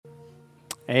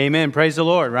Amen. Praise the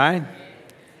Lord, right?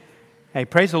 Hey,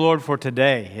 praise the Lord for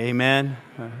today. Amen.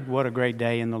 What a great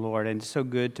day in the Lord. And it's so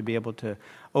good to be able to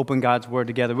open God's Word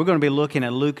together. We're going to be looking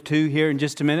at Luke 2 here in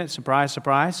just a minute. Surprise,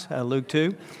 surprise. Luke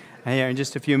 2 here in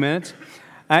just a few minutes.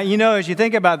 As you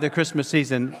think about the Christmas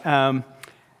season,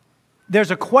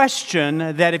 there's a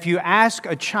question that if you ask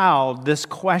a child this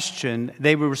question,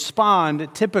 they will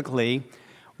respond typically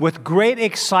with great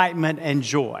excitement and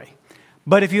joy.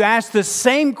 But if you ask the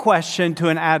same question to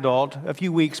an adult a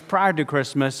few weeks prior to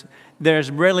Christmas,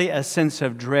 there's really a sense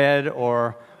of dread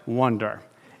or wonder.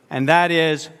 And that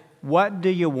is, what do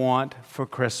you want for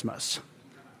Christmas?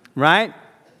 Right?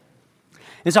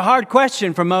 It's a hard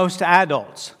question for most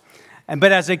adults.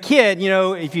 But as a kid,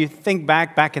 if you think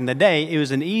back in the day, it was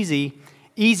an easy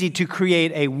to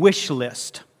create a wish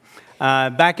list.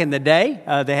 Back in the day,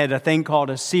 they had a thing called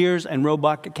a Sears and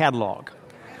Roebuck catalog,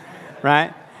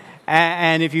 right?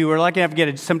 And if you were lucky enough to get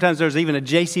it, sometimes there's even a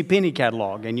JCPenney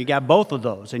catalog, and you got both of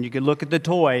those, and you could look at the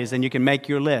toys, and you can make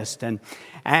your list. And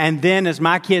then as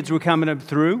my kids were coming up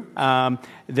through,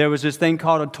 there was this thing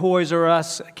called a Toys R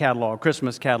Us catalog,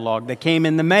 Christmas catalog, that came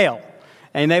in the mail.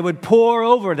 And they would pore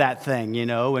over that thing,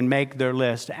 and make their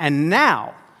list. And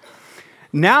now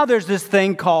there's this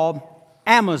thing called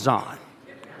Amazon.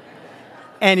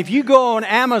 And if you go on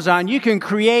Amazon, your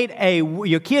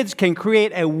kids can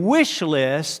create a wish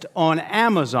list on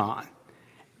Amazon.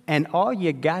 And all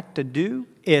you got to do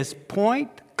is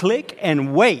point, click,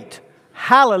 and wait.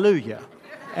 Hallelujah.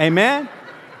 Amen?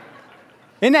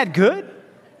 Isn't that good?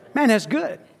 Man, that's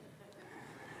good.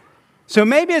 So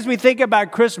maybe as we think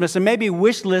about Christmas, and maybe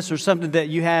wish lists or something that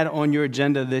you had on your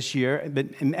agenda this year,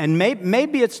 and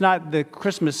maybe it's not the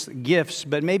Christmas gifts,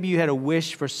 but maybe you had a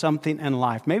wish for something in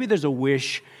life. Maybe there's a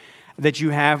wish that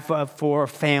you have for a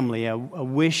family, a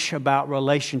wish about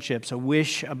relationships, a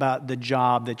wish about the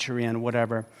job that you're in,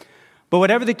 whatever. But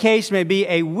whatever the case may be,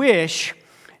 a wish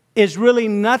is really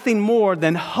nothing more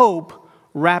than hope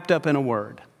wrapped up in a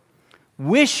word.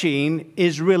 Wishing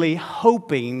is really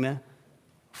hoping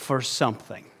for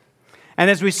something. And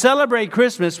as we celebrate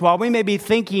Christmas, while we may be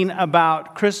thinking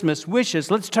about Christmas wishes,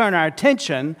 let's turn our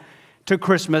attention to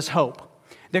Christmas hope.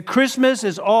 That Christmas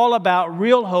is all about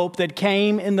real hope that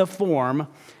came in the form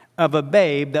of a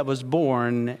babe that was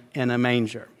born in a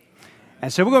manger.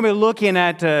 And so we're going to be looking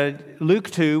at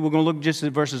Luke 2. We're going to look just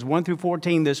at verses 1 through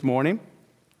 14 this morning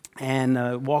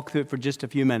and walk through it for just a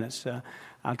few minutes.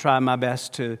 I'll try my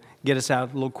best to get us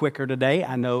out a little quicker today.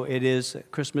 I know it is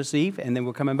Christmas Eve, and then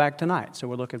we're coming back tonight, so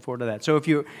we're looking forward to that. So if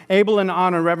you're able in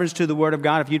honor and reverence to the Word of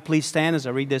God, if you'd please stand as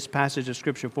I read this passage of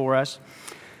Scripture for us.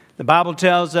 The Bible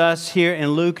tells us here in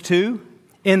Luke 2,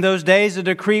 in those days a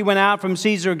decree went out from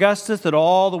Caesar Augustus that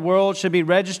all the world should be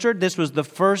registered. This was the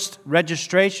first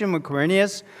registration when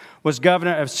Quirinius was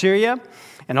governor of Syria.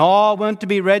 And all went to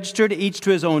be registered, each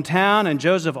to his own town. And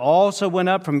Joseph also went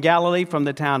up from Galilee, from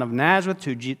the town of Nazareth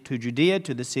to Judea,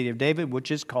 to the city of David,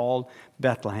 which is called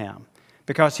Bethlehem,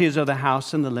 because he is of the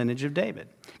house and the lineage of David,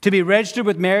 to be registered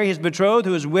with Mary, his betrothed,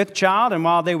 who was with child. And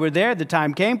while they were there, the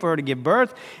time came for her to give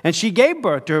birth. And she gave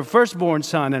birth to her firstborn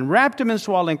son, and wrapped him in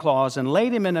swaddling cloths, and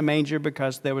laid him in a manger,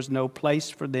 because there was no place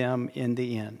for them in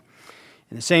the inn.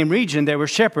 In the same region, there were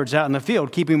shepherds out in the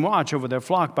field, keeping watch over their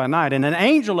flock by night. And an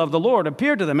angel of the Lord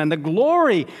appeared to them, and the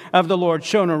glory of the Lord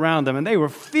shone around them, and they were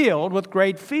filled with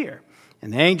great fear.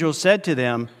 And the angel said to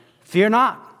them, "Fear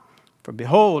not, for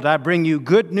behold, I bring you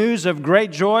good news of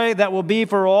great joy that will be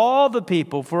for all the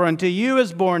people. For unto you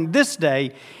is born this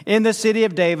day in the city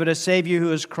of David a Savior,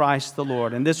 who is Christ the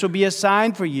Lord. And this will be a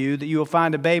sign for you, that you will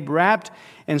find a babe wrapped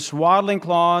in swaddling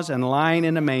cloths and lying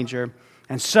in a manger."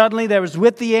 And suddenly there was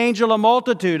with the angel a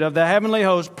multitude of the heavenly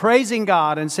host, praising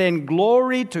God and saying,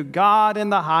 "Glory to God in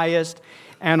the highest,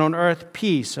 and on earth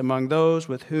peace among those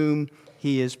with whom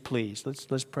he is pleased."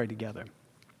 Let's pray together.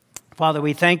 Father,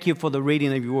 we thank you for the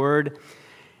reading of your word.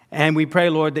 And we pray,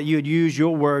 Lord, that you would use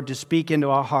your word to speak into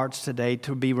our hearts today,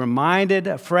 to be reminded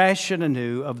afresh and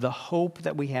anew of the hope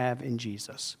that we have in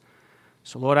Jesus.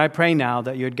 So, Lord, I pray now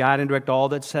that you'd guide and direct all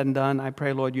that's said and done. I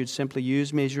pray, Lord, you'd simply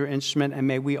use me as your instrument, and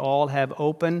may we all have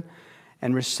open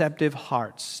and receptive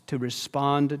hearts to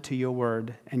respond to your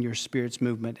word and your Spirit's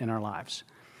movement in our lives.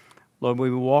 Lord,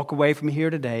 we will walk away from here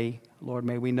today. Lord,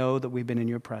 may we know that we've been in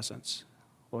your presence.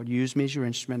 Lord, use me as your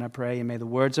instrument, I pray, and may the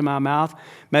words of my mouth,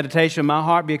 meditation of my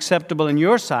heart be acceptable in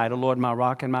your sight, O Lord, my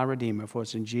rock and my redeemer. For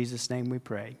it's in Jesus' name we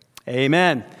pray.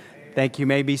 Amen. Thank you. You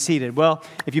may be seated. Well,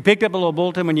 if you picked up a little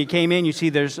bulletin when you came in, you see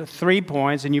there's 3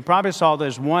 points, and you probably saw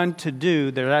there's one to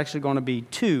do. There's actually going to be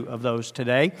 2 of those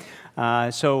today.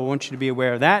 So I want you to be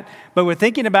aware of that. But we're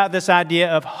thinking about this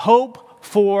idea of hope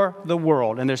for the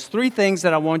world. And there's three things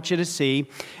that I want you to see.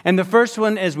 And the first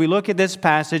one, as we look at this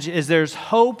passage, is there's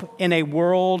hope in a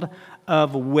world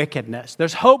of wickedness.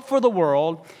 There's hope for the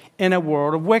world in a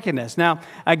world of wickedness. Now,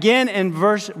 again, in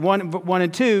verse 1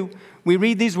 and 2, we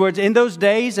read these words, "In those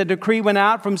days, a decree went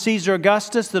out from Caesar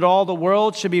Augustus that all the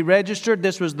world should be registered."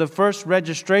 This was the first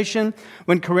registration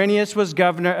when Quirinius was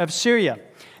governor of Syria.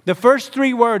 The first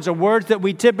three words are words that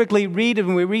we typically read, and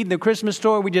when we read the Christmas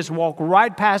story, we just walk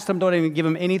right past them, don't even give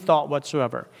them any thought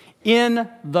whatsoever. In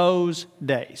those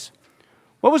days.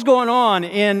 What was going on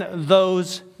in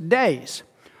those days?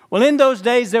 Well, in those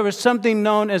days, there was something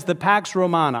known as the Pax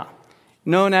Romana,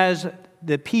 known as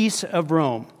the peace of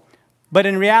Rome. But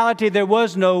in reality, there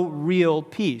was no real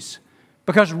peace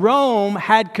because Rome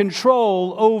had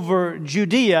control over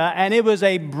Judea, and it was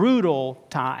a brutal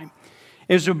time.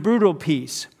 It was a brutal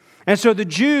peace. And so the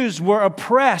Jews were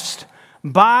oppressed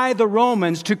by the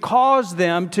Romans to cause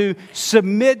them to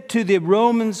submit to the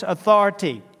Romans'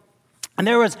 authority. And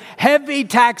there was heavy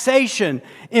taxation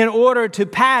in order to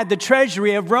pad the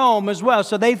treasury of Rome as well.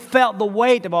 So they felt the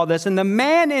weight of all this. And the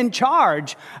man in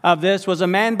charge of this was a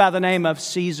man by the name of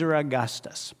Caesar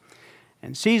Augustus.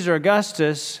 And Caesar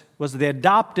Augustus was the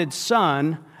adopted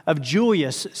son of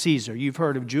Julius Caesar. You've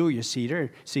heard of Julius Caesar.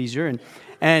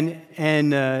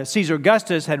 And Caesar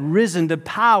Augustus had risen to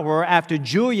power after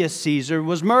Julius Caesar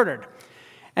was murdered.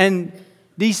 And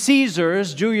these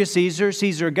Caesars, Julius Caesar,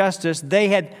 Caesar Augustus, they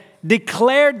had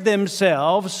declared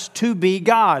themselves to be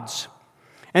gods.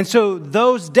 And so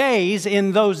those days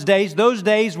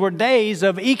were days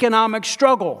of economic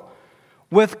struggle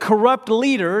with corrupt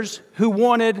leaders who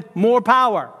wanted more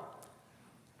power.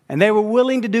 And they were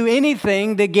willing to do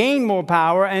anything to gain more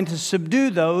power and to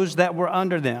subdue those that were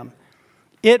under them.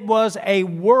 It was a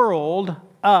world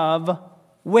of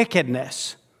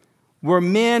wickedness where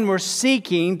men were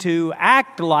seeking to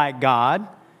act like God.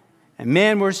 And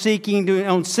men were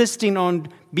insisting on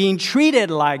being treated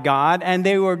like God, and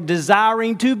they were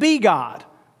desiring to be God.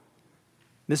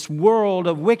 This world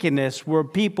of wickedness where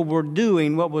people were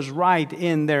doing what was right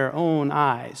in their own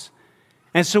eyes.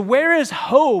 And so where is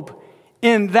hope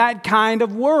in that kind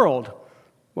of world?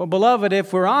 Well, beloved,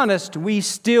 if we're honest, we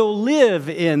still live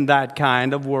in that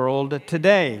kind of world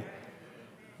today.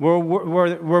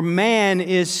 Where man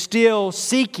is still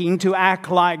seeking to act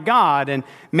like God, and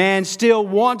man still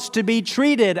wants to be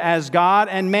treated as God,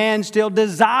 and man still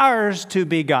desires to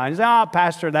be God. You say,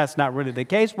 Pastor, that's not really the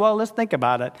case. Well, let's think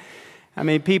about it. I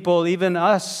mean, people, even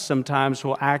us, sometimes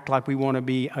will act like we want to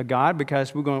be a God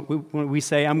because we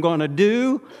say, I'm going to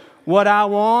do what I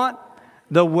want,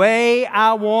 the way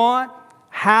I want,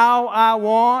 how I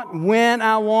want, when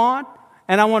I want.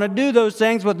 And I want to do those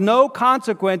things with no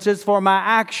consequences for my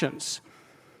actions.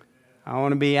 I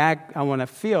want to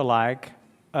feel like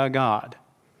a God.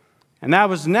 And that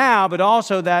was now, but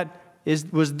also that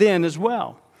was then as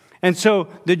well. And so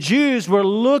the Jews were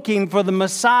looking for the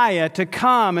Messiah to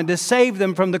come and to save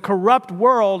them from the corrupt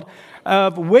world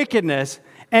of wickedness.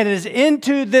 And it is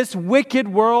into this wicked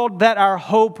world that our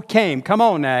hope came. Come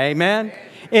on now, amen?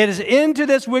 It is into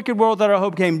this wicked world that our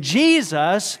hope came.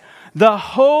 Jesus, the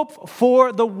hope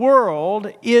for the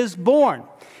world, is born.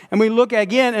 And we look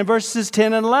again in verses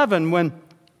 10 and 11 when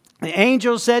the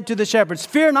angel said to the shepherds,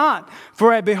 "Fear not,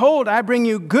 for behold, I bring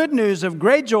you good news of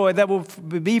great joy that will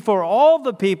be for all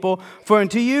the people. For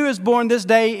unto you is born this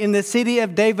day in the city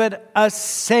of David a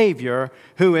Savior,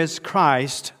 who is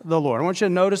Christ the Lord." I want you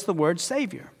to notice the word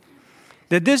Savior.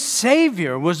 That this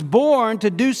Savior was born to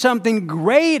do something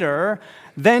greater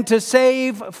than to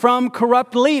save from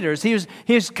corrupt leaders. He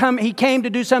came to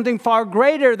do something far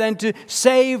greater than to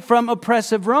save from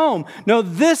oppressive Rome. No,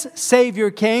 this Savior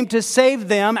came to save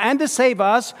them and to save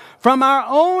us from our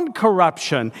own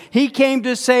corruption. He came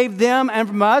to save them and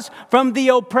from us from the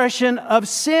oppression of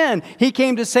sin. He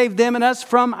came to save them and us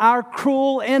from our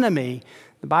cruel enemy.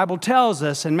 The Bible tells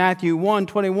us in Matthew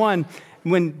 1:21,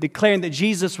 when declaring that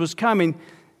Jesus was coming,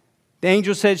 the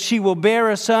angel said, "She will bear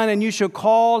a son, and you shall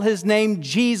call his name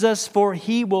Jesus, for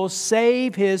he will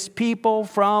save his people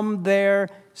from their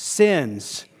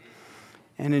sins."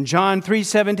 And in John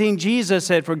 3:17, Jesus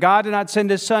said, "For God did not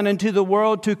send his son into the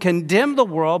world to condemn the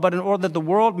world, but in order that the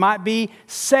world might be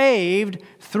saved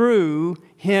through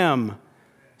him."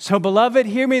 So, beloved,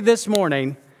 hear me this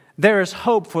morning. There is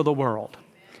hope for the world.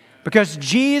 Because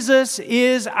Jesus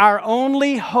is our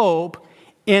only hope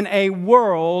in a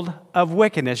world of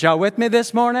wickedness. Y'all with me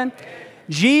this morning?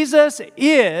 Jesus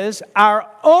is our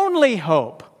only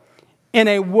hope in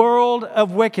a world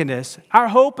of wickedness. Our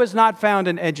hope is not found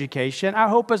in education. Our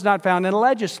hope is not found in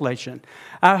legislation.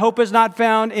 Our hope is not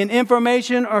found in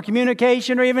information or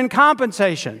communication or even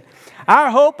compensation.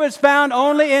 Our hope is found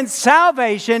only in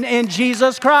salvation in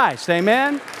Jesus Christ.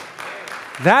 Amen?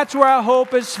 That's where our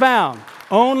hope is found.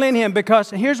 Only in Him. Because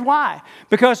here's why.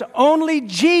 Because only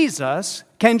Jesus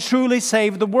can truly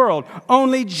save the world.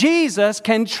 Only Jesus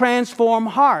can transform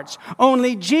hearts.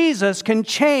 Only Jesus can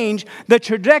change the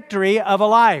trajectory of a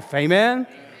life. Amen?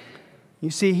 You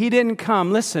see, He didn't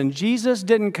come. Listen, Jesus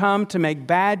didn't come to make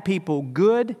bad people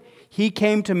good. He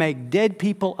came to make dead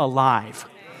people alive.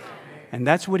 And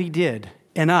that's what He did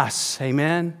in us.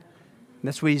 Amen?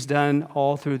 That's what He's done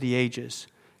all through the ages.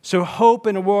 So hope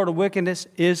in a world of wickedness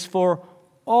is for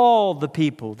all the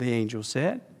people, the angel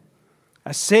said.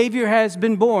 A Savior has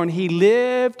been born. He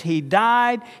lived, He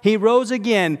died, He rose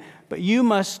again. But you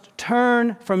must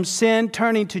turn from sin,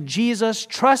 turning to Jesus,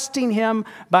 trusting Him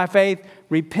by faith,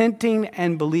 repenting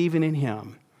and believing in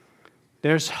Him.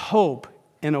 There's hope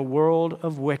in a world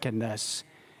of wickedness,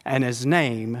 and His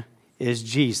name is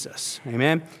Jesus.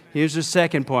 Amen? Here's the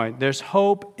second point. There's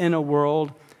hope in a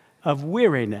world of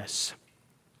weariness.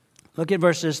 Look at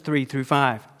verses 3 through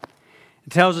 5. It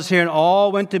tells us here, and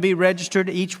all went to be registered,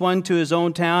 each one to his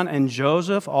own town. And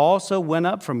Joseph also went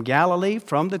up from Galilee,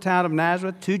 from the town of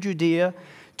Nazareth to Judea,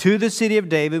 to the city of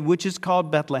David, which is called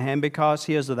Bethlehem, because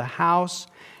he is of the house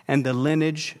and the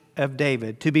lineage of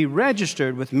David, to be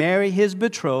registered with Mary, his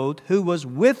betrothed, who was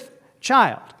with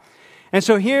child. And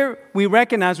so here we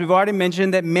recognize, we've already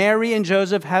mentioned, that Mary and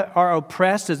Joseph are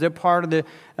oppressed as they're part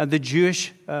of the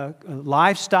Jewish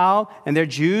lifestyle, and they're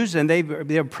Jews, and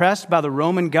they're oppressed by the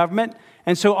Roman government.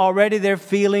 And so already they're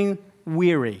feeling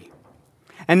weary.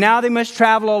 And now they must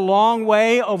travel a long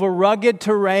way over rugged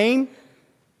terrain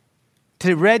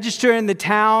to register in the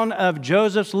town of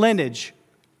Joseph's lineage.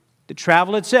 The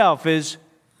travel itself is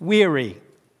weary.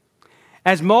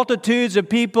 As multitudes of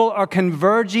people are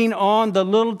converging on the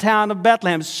little town of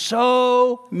Bethlehem,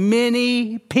 so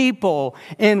many people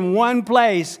in one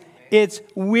place, it's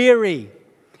weary.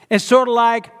 It's sort of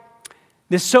like,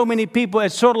 there's so many people,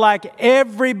 it's sort of like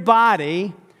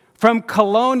everybody from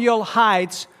Colonial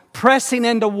Heights pressing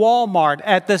into Walmart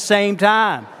at the same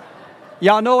time.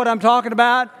 Y'all know what I'm talking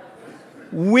about?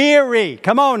 Weary.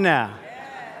 Come on now.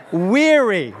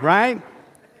 Weary, right?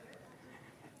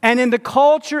 And in the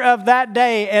culture of that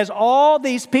day, as all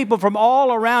these people from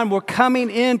all around were coming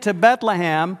into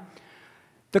Bethlehem,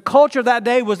 the culture of that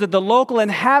day was that the local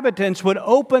inhabitants would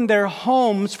open their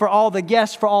homes for all the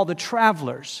guests, for all the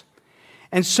travelers.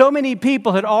 And so many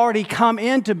people had already come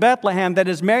into Bethlehem that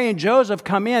as Mary and Joseph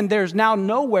come in, there's now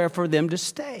nowhere for them to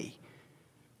stay.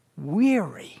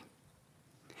 Weary.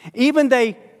 Even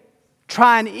they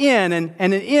try an inn, and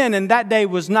an inn in that day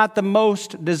was not the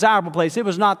most desirable place. It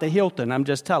was not the Hilton, I'm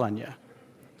just telling you.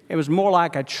 It was more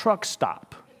like a truck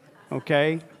stop,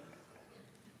 okay?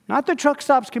 Not that truck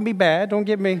stops can be bad, don't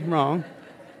get me wrong.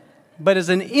 But as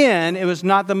an inn, it was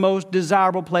not the most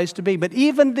desirable place to be. But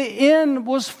even the inn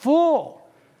was full,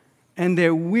 and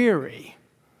they're weary.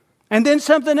 And then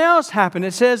something else happened.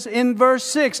 It says in verse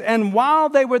 6, and while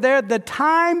they were there, the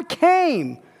time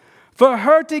came for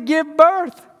her to give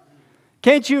birth.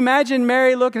 Can't you imagine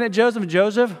Mary looking at Joseph?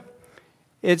 Joseph,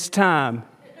 it's time.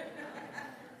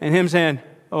 And him saying,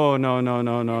 oh, no.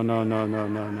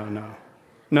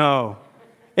 No.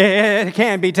 It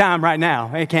can't be time right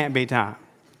now. It can't be time.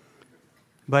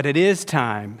 But it is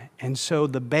time. And so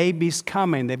the baby's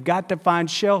coming. They've got to find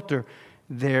shelter.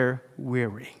 They're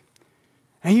weary.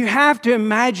 And you have to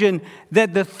imagine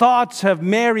that the thoughts of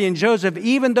Mary and Joseph,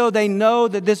 even though they know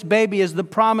that this baby is the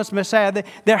promised Messiah,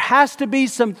 there has to be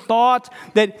some thought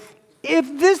that if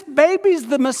this baby's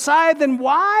the Messiah, then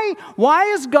why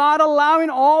is God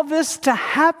allowing all this to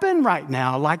happen right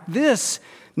now like this?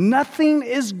 Nothing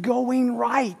is going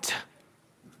right.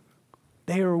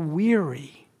 They are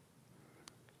weary.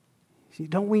 See,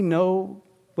 don't we know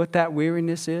what that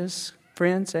weariness is,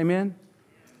 friends? Amen?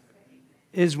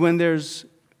 Is when there's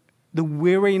the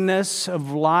weariness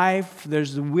of life,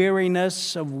 there's the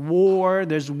weariness of war,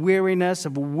 there's weariness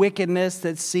of wickedness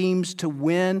that seems to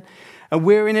win. A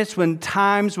weariness when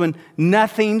times when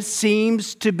nothing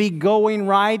seems to be going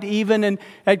right, even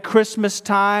at Christmas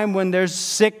time when there's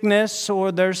sickness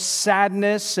or there's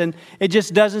sadness and it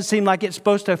just doesn't seem like it's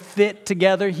supposed to fit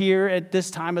together here at this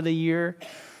time of the year.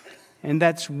 And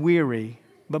that's weary.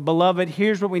 But beloved,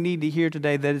 here's what we need to hear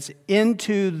today, that it's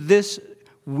into this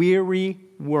weary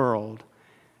world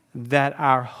that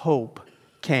our hope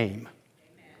came.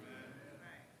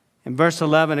 In verse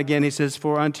 11 again, he says,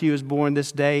 for unto you is born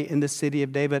this day in the city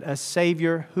of David a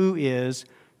Savior who is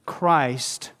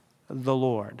Christ the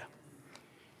Lord.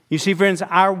 You see, friends,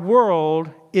 our world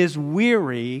is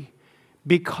weary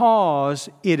because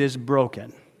it is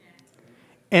broken.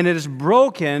 and it is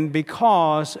broken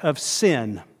because of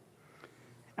sin.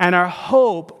 And our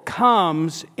hope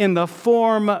comes in the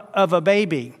form of a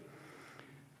baby.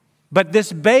 But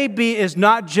this baby is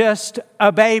not just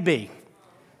a baby.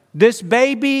 This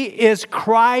baby is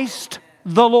Christ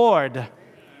the Lord.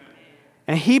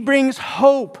 And He brings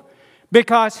hope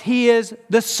because He is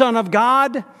the Son of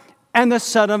God and the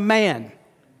Son of Man.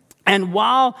 And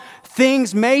while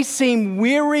things may seem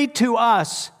weary to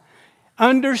us,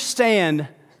 understand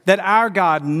that our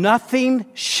God, nothing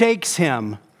shakes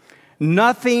Him,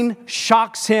 nothing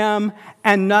shocks Him,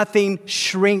 and nothing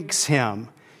shrinks Him.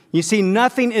 You see,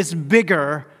 nothing is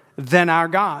bigger than our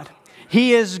God.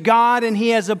 He is God, and He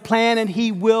has a plan, and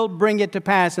He will bring it to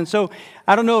pass. And so,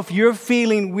 I don't know if you're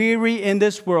feeling weary in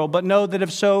this world, but know that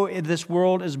if so, this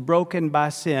world is broken by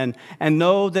sin. And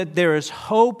know that there is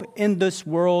hope in this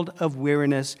world of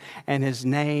weariness, and His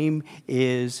name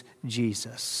is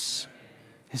Jesus.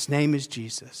 His name is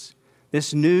Jesus.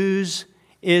 This news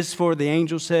is, for the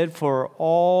angel said, for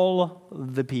all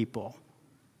the people.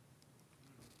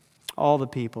 All the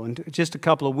people. In just a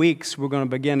couple of weeks, we're going to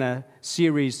begin a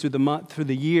series through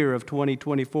the year of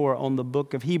 2024 on the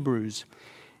book of Hebrews.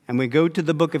 And we go to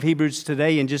the book of Hebrews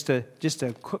today. In just a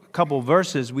couple of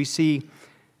verses, we see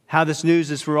how this news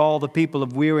is for all the people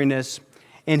of weariness.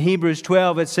 In Hebrews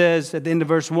 12, it says at the end of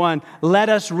verse 1, "Let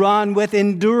us run with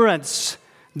endurance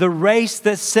the race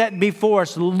that's set before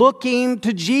us, looking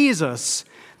to Jesus,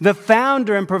 the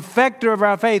founder and perfecter of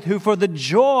our faith, who for the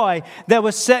joy that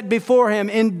was set before Him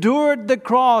endured the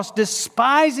cross,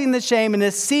 despising the shame, and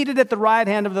is seated at the right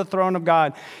hand of the throne of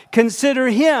God. Consider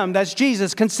Him," that's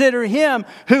Jesus, "consider Him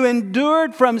who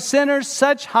endured from sinners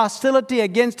such hostility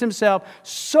against Himself,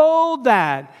 so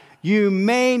that you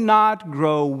may not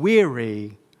grow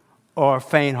weary or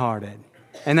faint-hearted."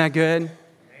 Isn't that good?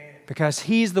 Because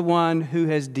He's the one who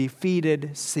has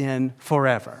defeated sin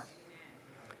forever.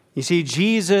 You see,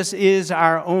 Jesus is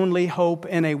our only hope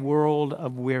in a world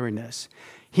of weariness.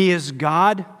 He is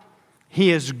God, He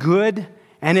is good,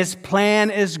 and His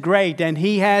plan is great. And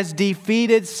He has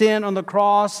defeated sin on the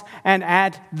cross and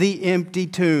at the empty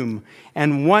tomb.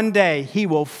 And one day He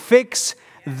will fix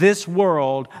this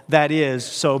world that is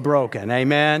so broken.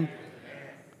 Amen?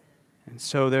 And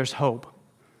so there's hope.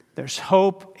 There's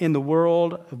hope in the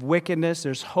world of wickedness.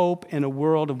 There's hope in a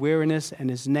world of weariness, and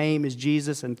His name is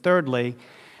Jesus. And thirdly,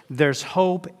 there's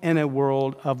hope in a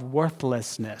world of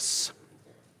worthlessness.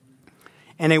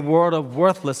 In a world of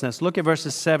worthlessness. Look at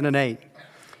verses 7 and 8.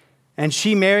 "And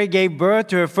she, Mary, gave birth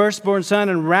to her firstborn son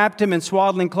and wrapped him in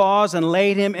swaddling cloths and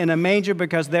laid him in a manger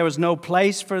because there was no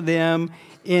place for them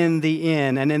in the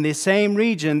inn. And in the same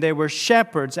region there were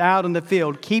shepherds out in the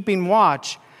field keeping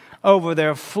watch over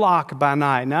their flock by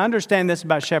night." Now understand this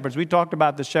about shepherds. We talked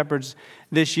about the shepherds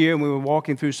this year, and we were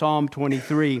walking through Psalm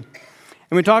 23.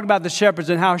 And we talked about the shepherds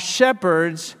and how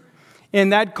shepherds in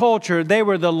that culture, they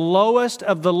were the lowest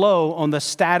of the low on the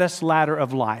status ladder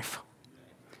of life.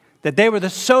 That they were the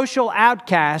social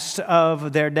outcasts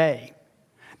of their day.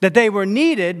 That they were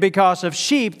needed because of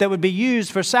sheep that would be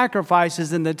used for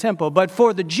sacrifices in the temple. But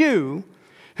for the Jew,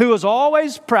 who was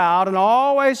always proud and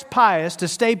always pious to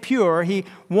stay pure, he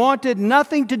wanted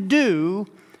nothing to do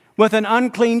with an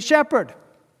unclean shepherd.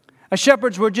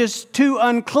 Shepherds were just too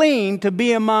unclean to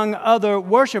be among other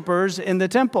worshipers in the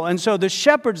temple. And so the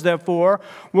shepherds, therefore,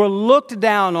 were looked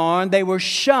down on. They were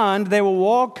shunned.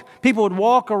 People would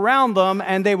walk around them,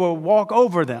 and they would walk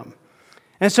over them.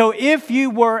 And so if you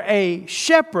were a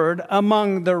shepherd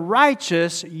among the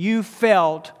righteous, you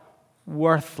felt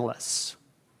worthless.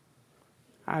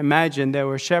 I imagine there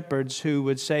were shepherds who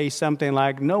would say something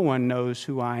like, "No one knows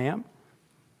who I am.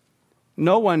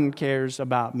 No one cares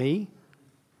about me.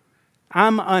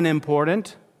 I'm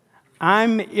unimportant.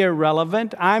 I'm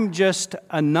irrelevant. I'm just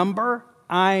a number.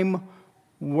 I'm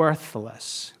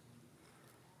worthless."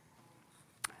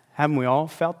 Haven't we all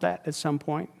felt that at some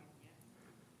point?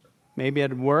 Maybe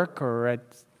at work or at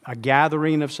a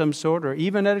gathering of some sort, or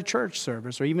even at a church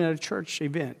service, or even at a church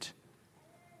event.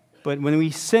 But when we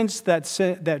sense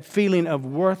that feeling of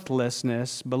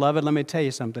worthlessness, beloved, let me tell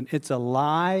you something. It's a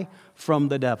lie from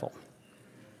the devil.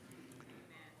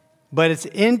 But it's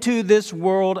into this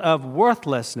world of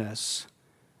worthlessness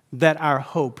that our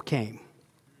hope came.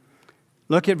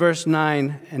 Look at verse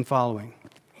 9 and following.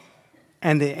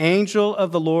 "And the angel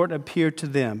of the Lord appeared to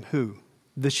them," who?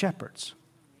 The shepherds.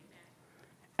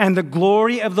 And the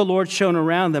glory of the Lord shone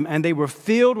around them, and they were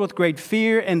filled with great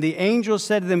fear. And the angel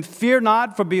said to them, "Fear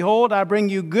not, for behold, I bring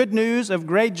you good news of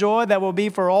great joy that will be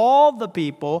for all the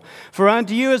people. For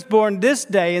unto you is born this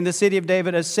day in the city of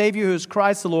David a Savior, who is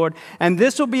Christ the Lord. And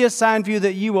this will be a sign for you,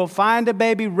 that you will find a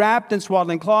baby wrapped in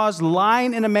swaddling cloths,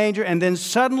 lying in a manger." And then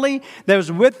suddenly there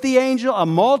was with the angel a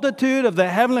multitude of the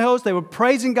heavenly host. They were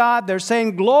praising God. They're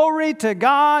saying, "Glory to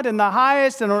God in the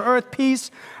highest, and on earth peace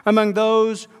among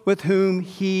those with whom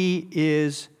He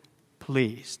is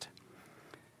pleased."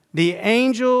 The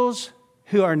angels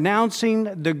who are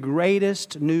announcing the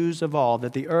greatest news of all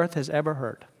that the earth has ever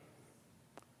heard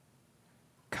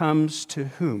comes to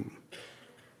whom?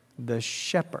 The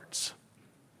shepherds.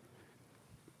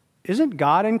 Isn't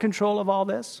God in control of all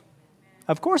this?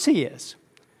 Of course He is.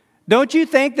 Don't you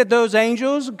think that those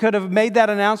angels could have made that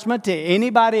announcement to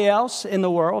anybody else in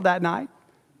the world that night?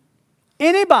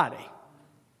 Anybody.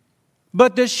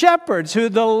 But the shepherds, who are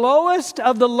the lowest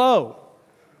of the low,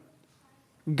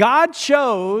 God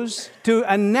chose to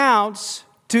announce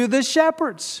to the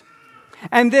shepherds.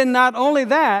 And then not only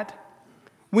that,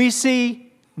 we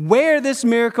see where this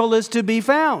miracle is to be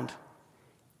found.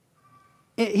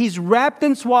 He's wrapped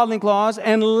in swaddling cloths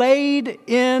and laid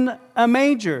in a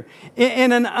manger.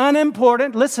 In an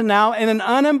unimportant, listen now, in an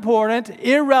unimportant,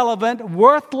 irrelevant,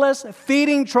 worthless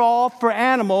feeding trough for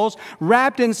animals,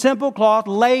 wrapped in simple cloth,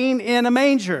 laying in a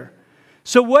manger.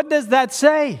 So what does that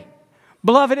say?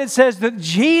 Beloved, it says that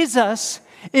Jesus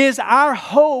is our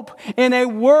hope in a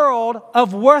world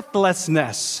of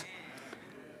worthlessness.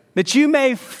 That you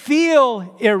may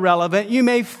feel irrelevant, you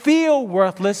may feel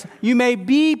worthless, you may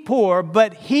be poor,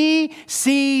 but He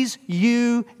sees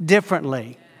you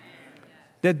differently.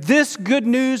 That this good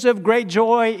news of great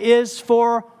joy is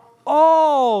for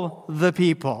all the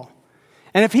people.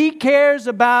 And if He cares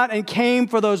about and came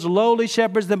for those lowly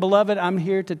shepherds, then beloved, I'm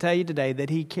here to tell you today that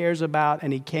He cares about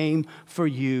and He came for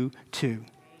you too.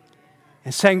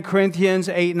 And 2 Corinthians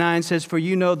 8:9 says, "For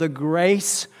you know the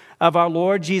grace of our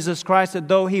Lord Jesus Christ, that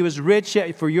though He was rich,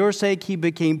 yet for your sake He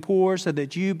became poor, so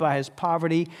that you by His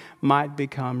poverty might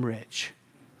become rich."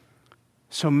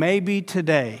 So maybe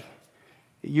today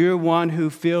you're one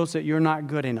who feels that you're not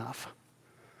good enough,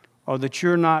 or that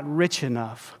you're not rich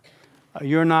enough, or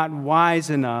you're not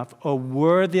wise enough, or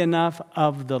worthy enough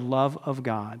of the love of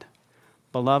God.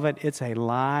 Beloved, it's a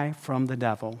lie from the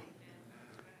devil.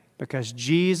 Because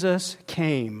Jesus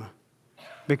came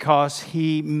because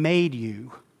He made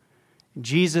you.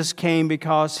 Jesus came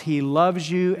because He loves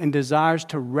you and desires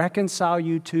to reconcile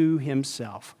you to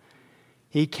Himself.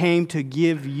 He came to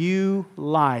give you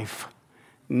life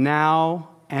now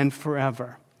and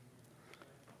forever.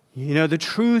 You know, the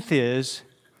truth is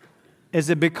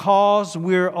that because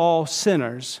we're all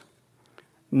sinners,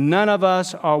 none of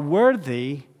us are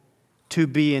worthy to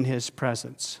be in His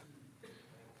presence.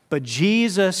 But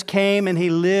Jesus came and He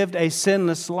lived a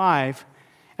sinless life,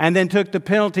 and then took the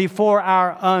penalty for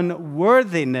our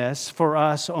unworthiness for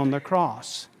us on the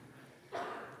cross.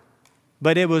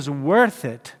 But it was worth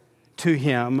it to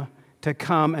Him to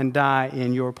come and die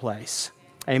in your place.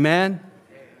 Amen?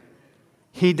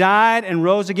 He died and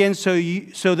rose again so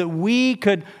that we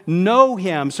could know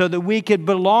Him, so that we could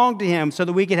belong to Him, so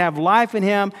that we could have life in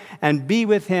Him and be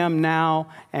with Him now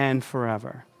and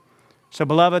forever. So,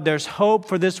 beloved, there's hope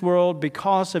for this world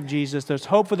because of Jesus. There's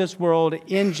hope for this world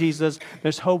in Jesus.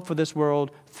 There's hope for this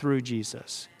world through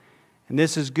Jesus. And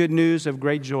this is good news of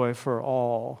great joy for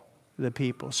all the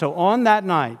people. So on that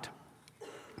night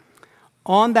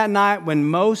when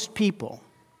most people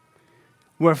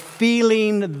were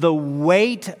feeling the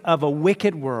weight of a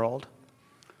wicked world,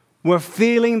 were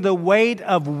feeling the weight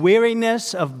of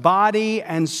weariness of body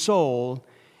and soul,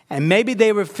 and maybe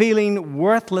they were feeling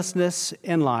worthlessness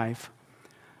in life,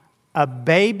 a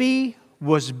baby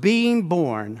was being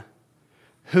born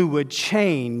who would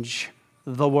change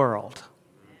the world.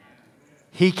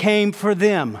 He came for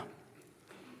them.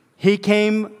 He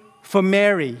came for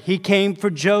Mary. He came for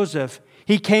Joseph.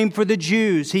 He came for the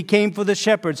Jews. He came for the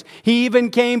shepherds. He even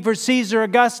came for Caesar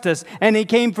Augustus. And He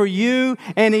came for you,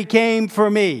 and He came for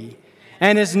me.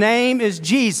 And His name is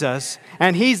Jesus,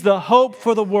 and He's the hope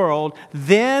for the world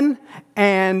then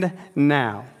and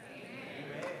now.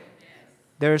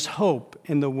 There's hope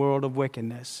in the world of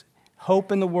wickedness,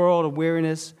 hope in the world of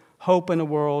weariness, hope in the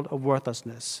world of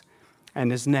worthlessness.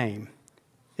 And His name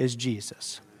is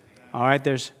Jesus. All right,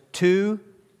 there's 2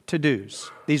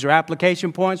 to-dos. These are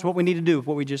application points, what we need to do with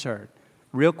what we just heard.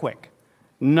 Real quick.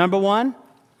 Number 1,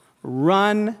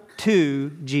 run to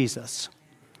Jesus.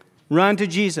 Run to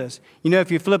Jesus. You know,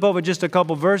 if you flip over just a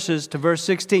couple verses to verse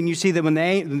 16, you see that when the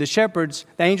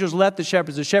angels left the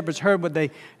shepherds heard what they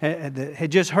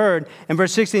had just heard. And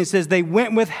verse 16 says, they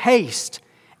went with haste,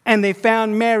 and they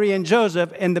found Mary and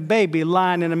Joseph and the baby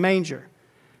lying in a manger.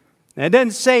 Now, it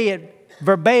doesn't say it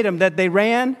verbatim that they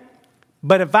ran,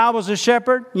 but if I was a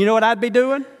shepherd, you know what I'd be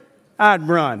doing? I'd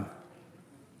run.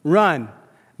 Run.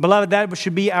 Beloved, that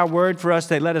should be our word for us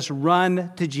today. Let us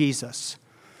run to Jesus.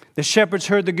 The shepherds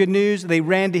heard the good news. They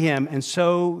ran to him, and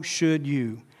so should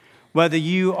you. Whether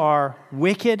you are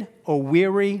wicked or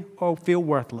weary or feel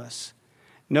worthless,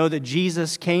 know that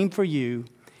Jesus came for you.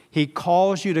 He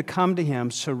calls you to come to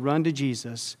him, so run to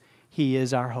Jesus. He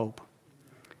is our hope.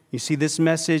 You see, this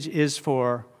message is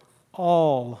for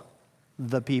all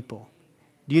the people.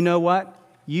 Do you know what?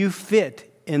 You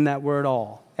fit in that word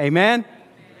all. Amen?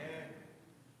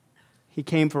 He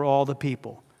came for all the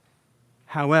people.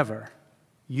 However,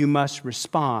 you must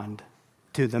respond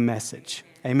to the message.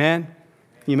 Amen?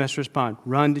 You must respond.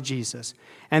 Run to Jesus.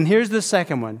 And here's the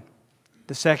second one.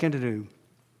 The second to do.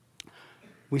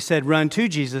 We said run to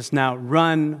Jesus. Now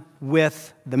run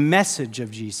with the message of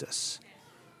Jesus.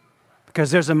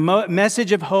 Because there's a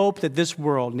message of hope that this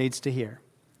world needs to hear.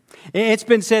 It's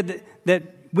been said that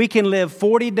we can live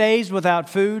 40 days without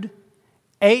food,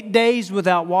 8 days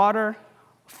without water,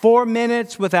 4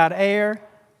 minutes without air,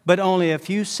 but only a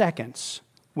few seconds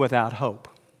without hope.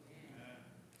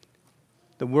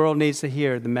 The world needs to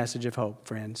hear the message of hope,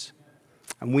 friends.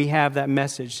 And we have that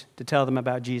message to tell them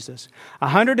about Jesus.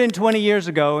 120 years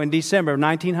ago, in December of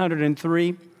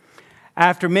 1903,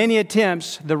 after many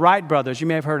attempts, the Wright brothers, you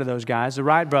may have heard of those guys, the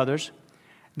Wright brothers,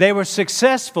 they were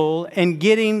successful in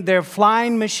getting their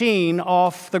flying machine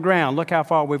off the ground. Look how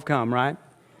far we've come, right?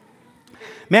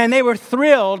 Man, they were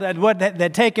thrilled at what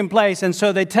had taken place, and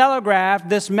so they telegraphed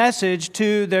this message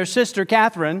to their sister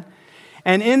Catherine.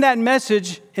 And in that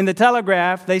message, in the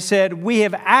telegraph, they said, we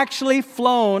have actually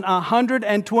flown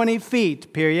 120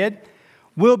 feet, period.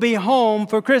 We'll be home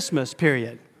for Christmas,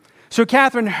 period. So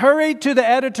Catherine hurried to the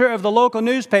editor of the local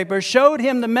newspaper, showed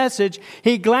him the message.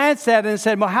 He glanced at it and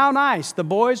said, well, how nice. The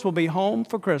boys will be home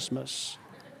for Christmas.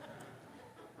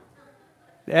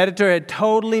 The editor had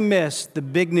totally missed the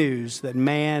big news that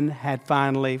man had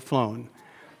finally flown.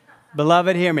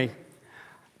 Beloved, hear me.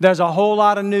 There's a whole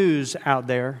lot of news out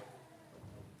there.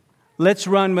 Let's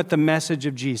run with the message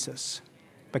of Jesus,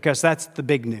 because that's the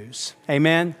big news.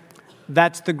 Amen?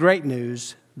 That's the great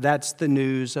news. That's the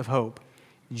news of hope.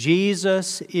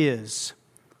 Jesus is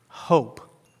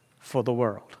hope for the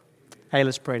world. Hey,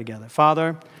 let's pray together.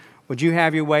 Father, would you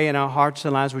have your way in our hearts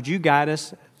and lives? Would you guide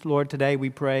us, Lord, today we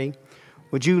pray.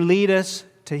 Would you lead us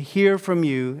to hear from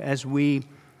you as we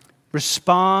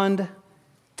respond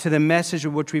to the message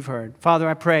of which we've heard? Father,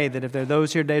 I pray that if there are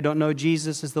those here today who don't know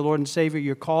Jesus as the Lord and Savior,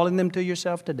 you're calling them to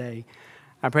yourself today.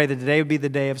 I pray that today would be the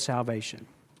day of salvation.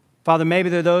 Father, maybe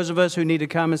there are those of us who need to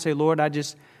come and say, Lord, I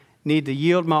just need to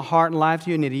yield my heart and life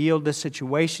to you. I need to yield this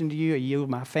situation to you. I yield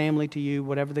my family to you,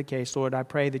 whatever the case. Lord, I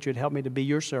pray that you'd help me to be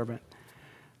your servant.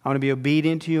 I want to be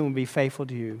obedient to you and be faithful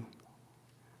to you.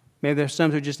 Maybe there's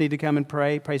some who just need to come and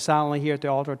pray silently here at the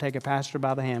altar, or take a pastor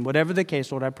by the hand. Whatever the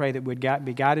case, Lord, I pray that we'd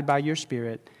be guided by your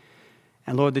Spirit.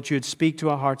 And Lord, that you would speak to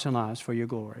our hearts and lives for your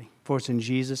glory. For it's in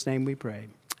Jesus' name we pray.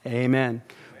 Amen.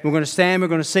 We're going to stand. We're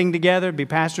going to sing together. Be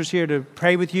pastors here to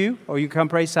pray with you, or you come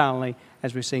pray silently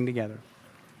as we sing together.